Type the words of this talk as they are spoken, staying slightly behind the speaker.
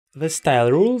The style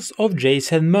rules of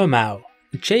Jason Momoa.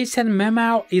 Jason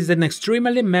Momoa is an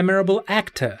extremely memorable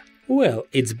actor. Well,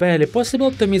 it's barely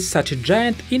possible to miss such a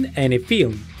giant in any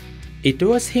film. It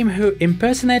was him who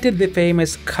impersonated the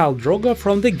famous Khal Drogo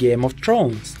from the Game of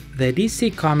Thrones, the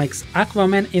DC Comics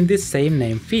Aquaman in the same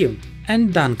name film,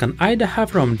 and Duncan Idaho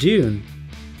from DUNE.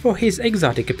 For his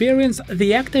exotic appearance,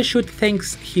 the actor should thank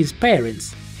his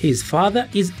parents. His father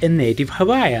is a native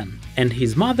Hawaiian, and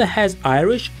his mother has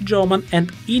Irish, German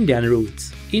and Indian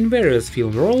roots. In various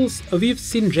film roles, we've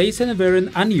seen Jason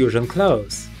wearing unusual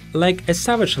clothes, like a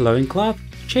savage loincloth,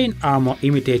 chain armor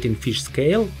imitating fish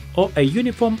scale, or a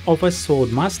uniform of a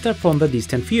sword master from the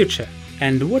distant future.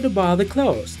 And what about the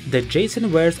clothes that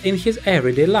Jason wears in his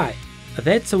everyday life?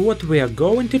 That's what we are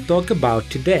going to talk about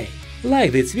today.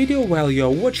 Like this video while you are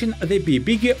watching the Be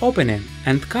Bigger opening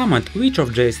and comment which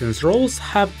of Jason's roles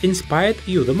have inspired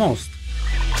you the most.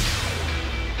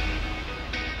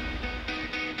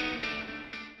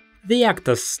 The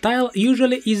actor's style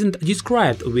usually isn't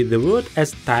described with the word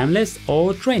as timeless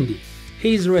or trendy.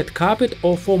 His red carpet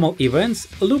or formal events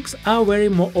looks are very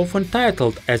more often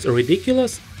titled as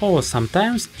ridiculous or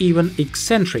sometimes even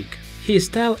eccentric. His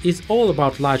style is all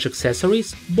about large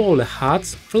accessories, bowler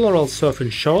hats, floral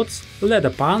surfing shorts, leather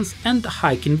pants and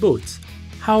hiking boots.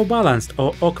 How balanced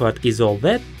or awkward is all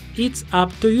that? It's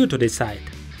up to you to decide.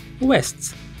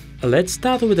 Vests. Let's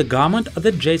start with a garment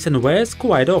that Jason wears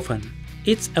quite often.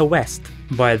 It's a vest.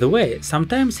 By the way,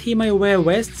 sometimes he may wear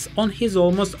vests on his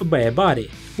almost bare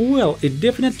body. Well, it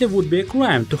definitely would be a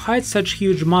crime to hide such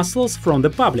huge muscles from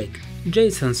the public.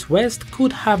 Jason's vest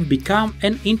could have become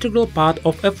an integral part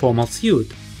of a formal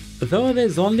suit. Though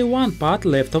there's only one part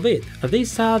left of it,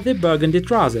 these are the burgundy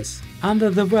trousers.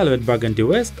 Under the velvet burgundy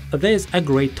vest there's a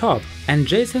grey top, and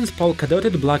Jason's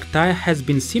polka-dotted black tie has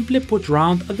been simply put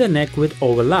round the neck with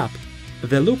overlap.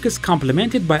 The look is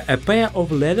complemented by a pair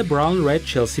of leather brown-red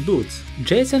Chelsea boots.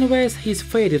 Jason wears his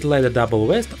faded leather double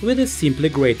vest with a simply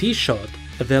grey t-shirt.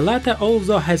 The latter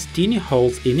also has teeny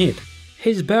holes in it.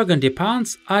 His burgundy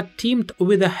pants are teamed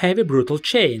with a heavy brutal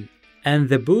chain, and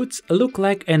the boots look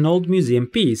like an old museum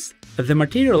piece. The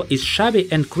material is shabby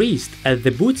and creased, as the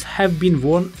boots have been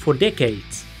worn for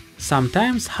decades.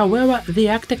 Sometimes, however, the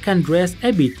actor can dress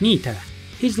a bit neater.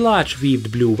 His large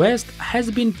weaved blue vest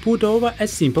has been put over a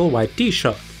simple white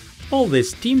t-shirt, all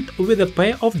this teamed with a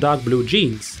pair of dark blue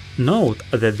jeans. Note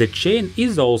that the chain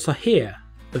is also here.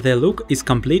 The look is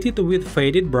completed with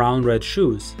faded brown-red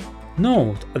shoes.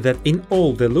 Note that in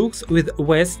all the looks with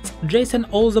vests, Jason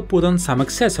also put on some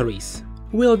accessories.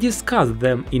 We'll discuss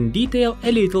them in detail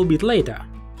a little bit later.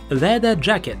 Leather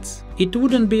jackets. It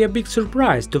wouldn't be a big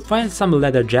surprise to find some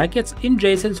leather jackets in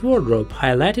Jason's wardrobe,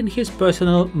 highlighting his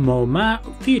personal Momoa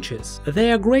features.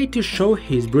 They are great to show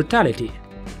his brutality.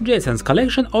 Jason's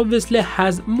collection obviously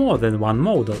has more than one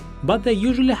model, but they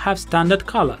usually have standard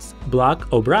colors,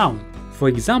 black or brown. For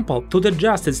example, to the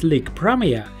Justice League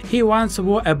premiere, he once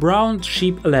wore a brown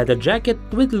sheep leather jacket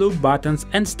with loop buttons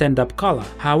and stand-up collar.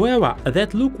 However,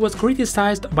 that look was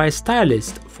criticized by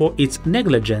stylists for its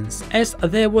negligence, as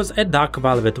there was a dark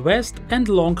velvet vest and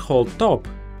long-hauled top.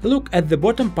 Look at the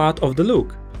bottom part of the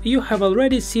look. You have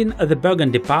already seen the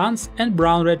burgundy pants and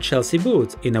brown-red Chelsea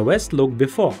boots in a vest look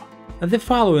before. The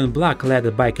following black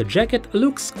leather biker jacket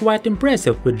looks quite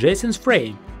impressive with Jason's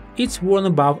frame. It's worn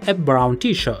above a brown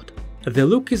t-shirt. The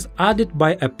look is added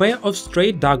by a pair of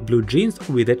straight dark blue jeans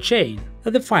with a chain.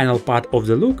 The final part of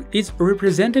the look is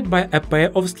represented by a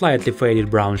pair of slightly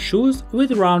faded brown shoes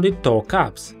with rounded toe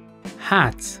caps.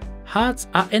 Hats. Hats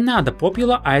are another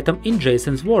popular item in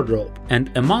Jason's wardrobe,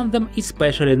 and among them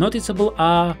especially noticeable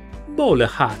are bowler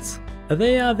hats.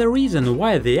 They are the reason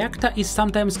why the actor is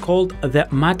sometimes called the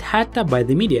Mad Hatter by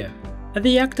the media.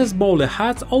 The actor's bowler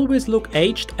hats always look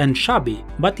aged and shabby,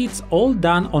 but it's all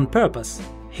done on purpose.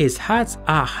 His hats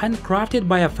are handcrafted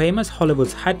by a famous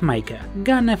Hollywood hat maker,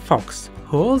 Gunnar Fox,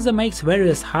 who also makes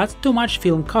various hats to match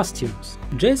film costumes.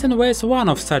 Jason wears one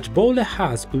of such bowler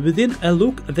hats within a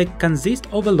look that consists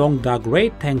of a long dark grey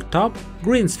tank top,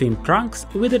 green swim trunks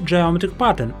with a geometric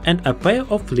pattern and a pair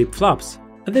of flip-flops.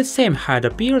 The same hat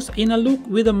appears in a look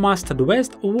with a mustard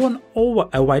vest worn over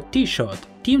a white t-shirt,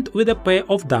 teamed with a pair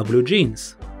of dark blue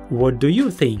jeans. What do you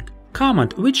think?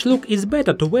 Comment which look is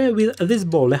better to wear with this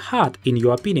bowler hat in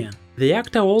your opinion. The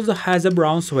actor also has a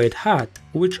brown suede hat,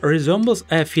 which resembles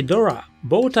a fedora,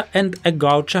 boater and a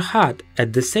gaucho hat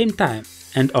at the same time,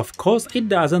 and of course it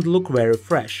doesn't look very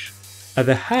fresh.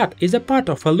 The hat is a part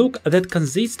of a look that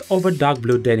consists of a dark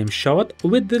blue denim shirt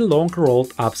with the long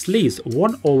rolled up sleeves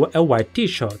worn over a white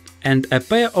t-shirt, and a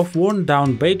pair of worn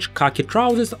down beige khaki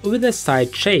trousers with a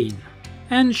side chain.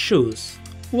 And shoes.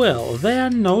 Well, there are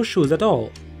no shoes at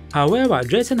all. However,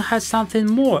 Jason has something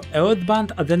more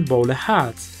earthbound than bowler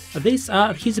hats. These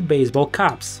are his baseball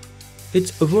caps.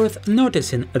 It's worth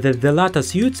noticing that the latter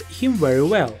suits him very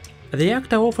well. The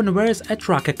actor often wears a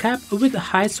trucker cap with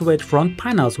high suede front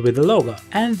panels with the logo,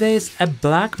 and there's a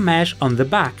black mesh on the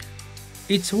back.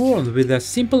 It's worn with a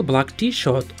simple black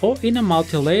t-shirt or in a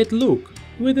multi-layered look,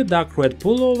 with a dark red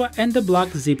pullover and a black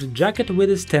zipped jacket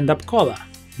with a stand-up collar.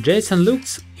 Jason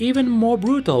looks even more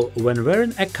brutal when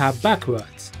wearing a cap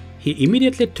backwards. He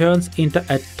immediately turns into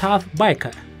a tough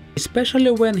biker,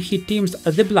 especially when he teams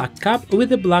the black cap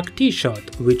with a black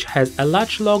t-shirt, which has a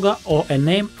large logo or a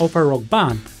name of a rock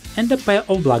band, and a pair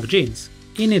of black jeans.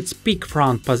 In its peak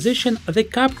front position, the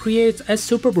cap creates a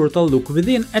super brutal look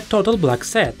within a total black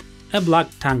set, a black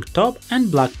tank top and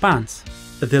black pants.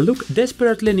 The look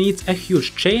desperately needs a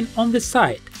huge chain on the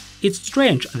side. It's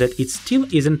strange that it still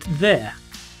isn't there.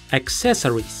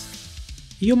 Accessories.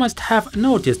 You must have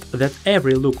noticed that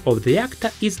every look of the actor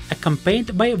is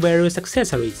accompanied by various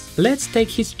accessories. Let's take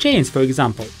his chains for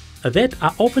example, that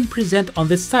are often present on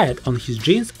the side on his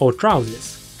jeans or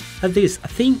trousers. This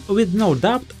thing with no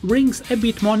doubt brings a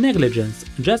bit more negligence,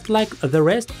 just like the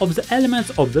rest of the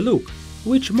elements of the look,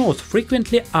 which most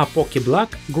frequently are pocky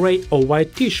black, grey or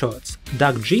white t-shirts,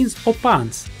 dark jeans or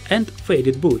pants, and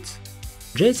faded boots.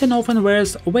 Jason often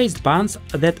wears waistbands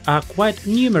that are quite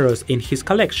numerous in his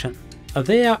collection.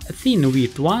 They are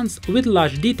thin-weaved ones with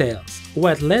large details,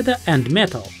 white leather and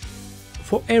metal.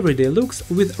 For everyday looks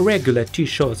with regular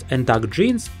t-shirts and dark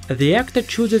jeans, the actor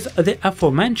chooses the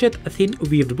aforementioned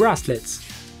thin-weaved bracelets.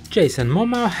 Jason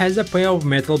Momoa has a pair of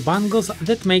metal bangles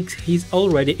that makes his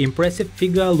already impressive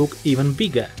figure look even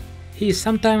bigger. He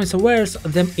sometimes wears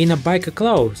them in a biker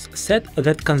clothes set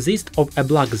that consists of a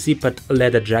black zippered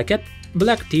leather jacket,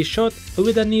 black t-shirt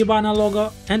with a Nirvana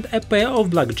logo and a pair of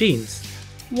black jeans.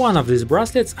 One of these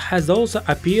bracelets has also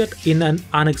appeared in an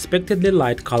unexpectedly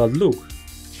light-colored look.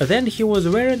 Then he was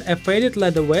wearing a faded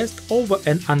leather vest over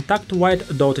an untucked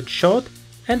white dotted shirt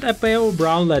and a pair of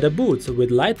brown leather boots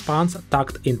with light pants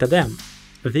tucked into them.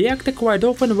 The actor quite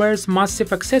often wears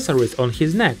massive accessories on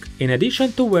his neck, in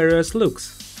addition to various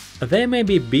looks. They may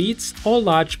be beads or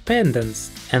large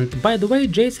pendants, and by the way,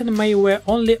 Jason may wear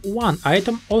only one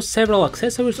item or several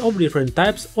accessories of different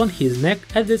types on his neck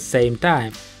at the same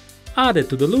time. Added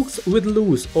to the looks with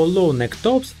loose or low neck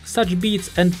tops, such beads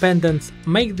and pendants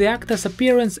make the actor's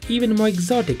appearance even more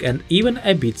exotic and even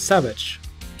a bit savage.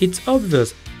 It's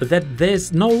obvious that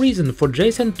there's no reason for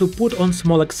Jason to put on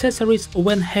small accessories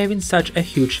when having such a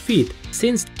huge feat,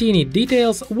 since teeny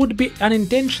details would be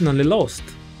unintentionally lost.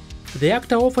 The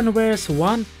actor often wears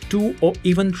 1, 2 or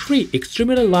even 3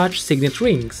 extremely large signet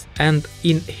rings, and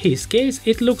in his case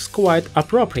it looks quite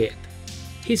appropriate.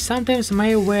 He sometimes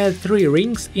may wear 3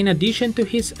 rings in addition to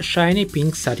his shiny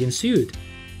pink satin suit,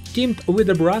 teamed with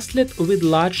a bracelet with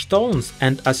large stones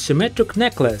and a symmetric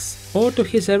necklace, or to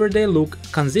his everyday look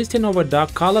consisting of a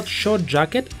dark-colored short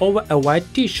jacket over a white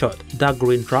t-shirt, dark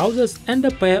green trousers and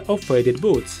a pair of faded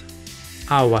boots.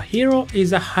 Our hero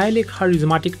is a highly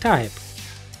charismatic type.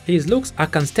 His looks are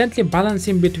constantly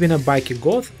balancing between a bikie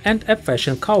goth and a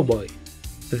fashion cowboy.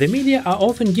 The media are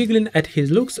often giggling at his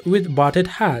looks with butted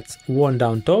hats,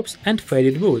 worn-down tops and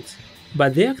faded boots,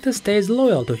 but the actor stays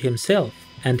loyal to himself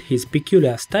and his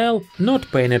peculiar style, not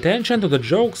paying attention to the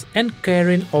jokes and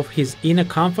caring of his inner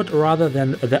comfort rather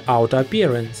than the outer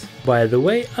appearance. By the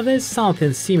way, there's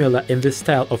something similar in the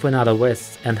style of another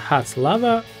vests and hats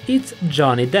lover, it's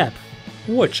Johnny Depp.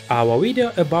 Watch our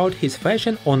video about his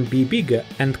fashion on Be Bigger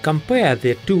and compare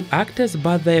the two actors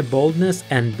by their boldness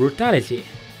and brutality.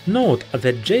 Note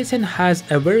that Jason has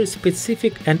a very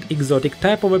specific and exotic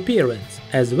type of appearance,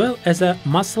 as well as a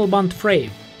muscle-bound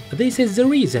frame. This is the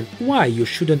reason why you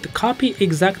shouldn't copy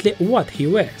exactly what he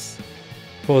wears.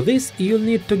 For this you'll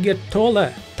need to get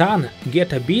taller, tanner,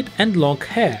 get a beard and long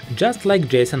hair, just like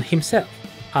Jason himself.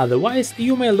 Otherwise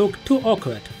you may look too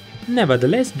awkward.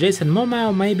 Nevertheless, Jason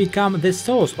Momoa may become the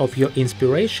source of your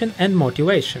inspiration and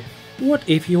motivation. What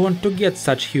if you want to get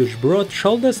such huge broad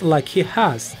shoulders like he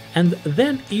has, and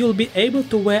then you'll be able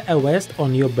to wear a vest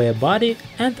on your bare body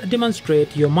and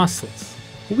demonstrate your muscles?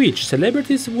 Which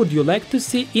celebrities would you like to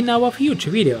see in our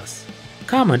future videos?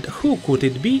 Comment who could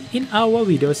it be in our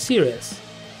video series.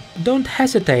 Don't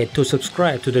hesitate to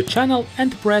subscribe to the channel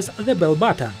and press the bell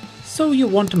button, so you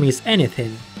won't miss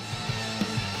anything.